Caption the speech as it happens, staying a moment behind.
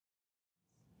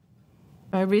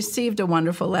I received a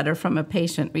wonderful letter from a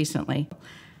patient recently.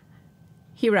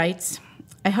 He writes,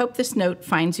 "I hope this note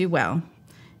finds you well.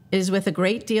 It is with a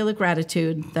great deal of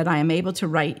gratitude that I am able to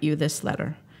write you this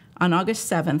letter. On August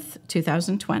 7th,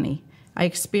 2020, I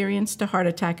experienced a heart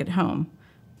attack at home,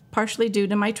 partially due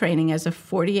to my training as a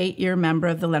 48-year member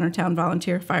of the Leonardtown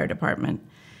Volunteer Fire Department.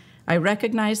 I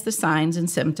recognized the signs and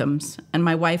symptoms, and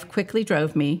my wife quickly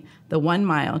drove me the 1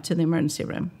 mile to the emergency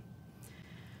room.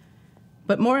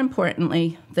 But more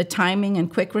importantly, the timing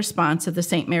and quick response of the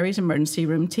St. Mary's Emergency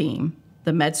Room team,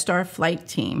 the MedStar flight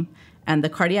team, and the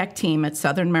cardiac team at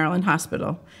Southern Maryland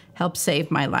Hospital helped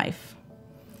save my life.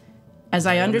 As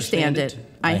I understand it,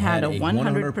 I had a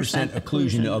 100%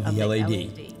 occlusion of the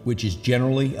LAD, which is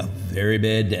generally a very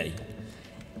bad day.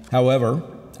 However,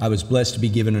 I was blessed to be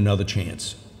given another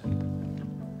chance.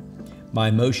 My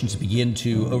emotions begin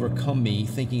to overcome me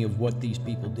thinking of what these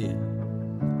people did.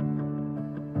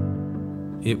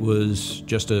 It was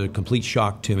just a complete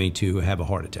shock to me to have a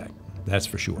heart attack, that's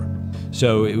for sure.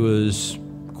 So it was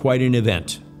quite an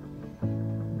event.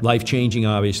 Life-changing,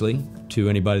 obviously, to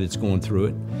anybody that's going through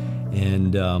it.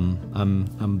 And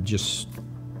I'm just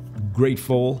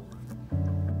grateful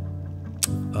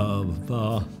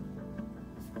of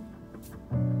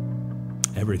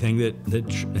everything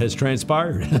that has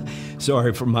transpired.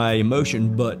 Sorry for my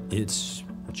emotion, but it's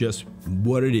just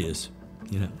what it is,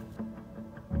 you know.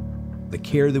 The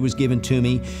care that was given to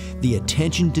me, the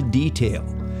attention to detail,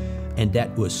 and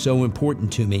that was so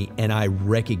important to me, and I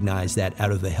recognize that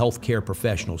out of the healthcare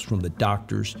professionals, from the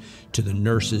doctors to the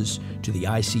nurses to the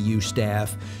ICU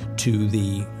staff to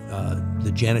the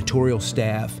janitorial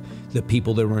staff, the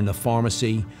people that were in the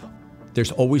pharmacy.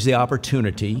 There's always the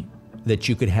opportunity that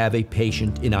you could have a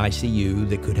patient in ICU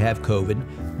that could have COVID,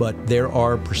 but there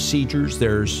are procedures,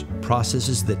 there's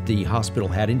processes that the hospital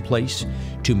had in place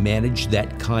to manage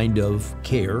that kind of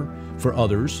care for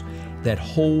others. That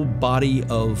whole body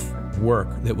of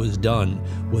work that was done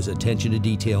was attention to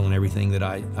detail and everything that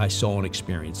I saw and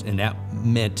experienced, and that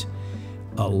meant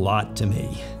a lot to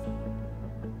me.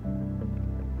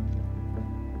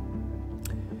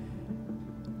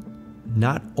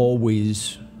 Not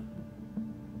always,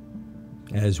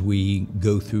 as we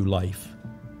go through life,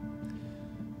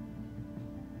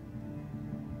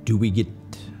 do we get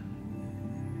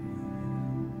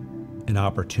an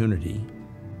opportunity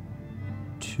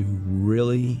to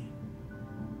really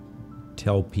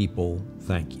tell people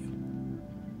thank you.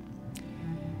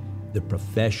 The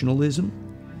professionalism,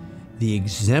 the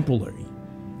exemplary,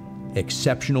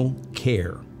 exceptional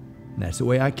care, and that's the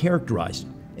way I characterize it,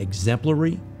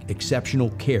 exemplary,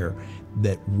 exceptional care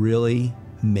that really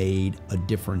made a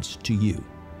difference to you.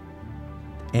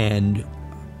 And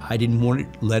I didn't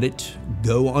want to let it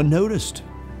go unnoticed.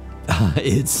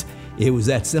 It was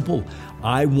that simple.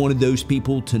 I wanted those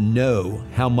people to know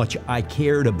how much I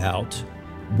cared about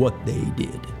what they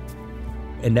did.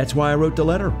 And that's why I wrote the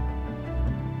letter.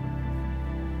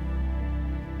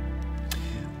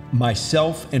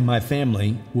 Myself and my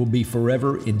family will be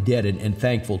forever indebted and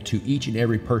thankful to each and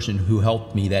every person who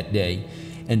helped me that day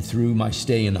and through my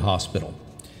stay in the hospital.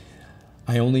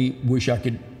 I only wish I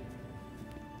could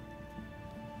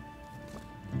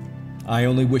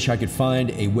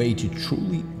find a way to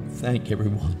truly thank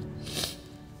everyone.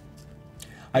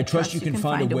 I trust you can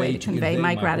find a way to convey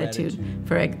my gratitude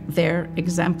for their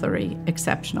exemplary,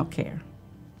 exceptional care.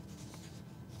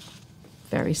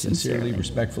 Very sincerely. Sincerely,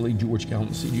 respectfully, George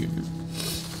Calton, Jr.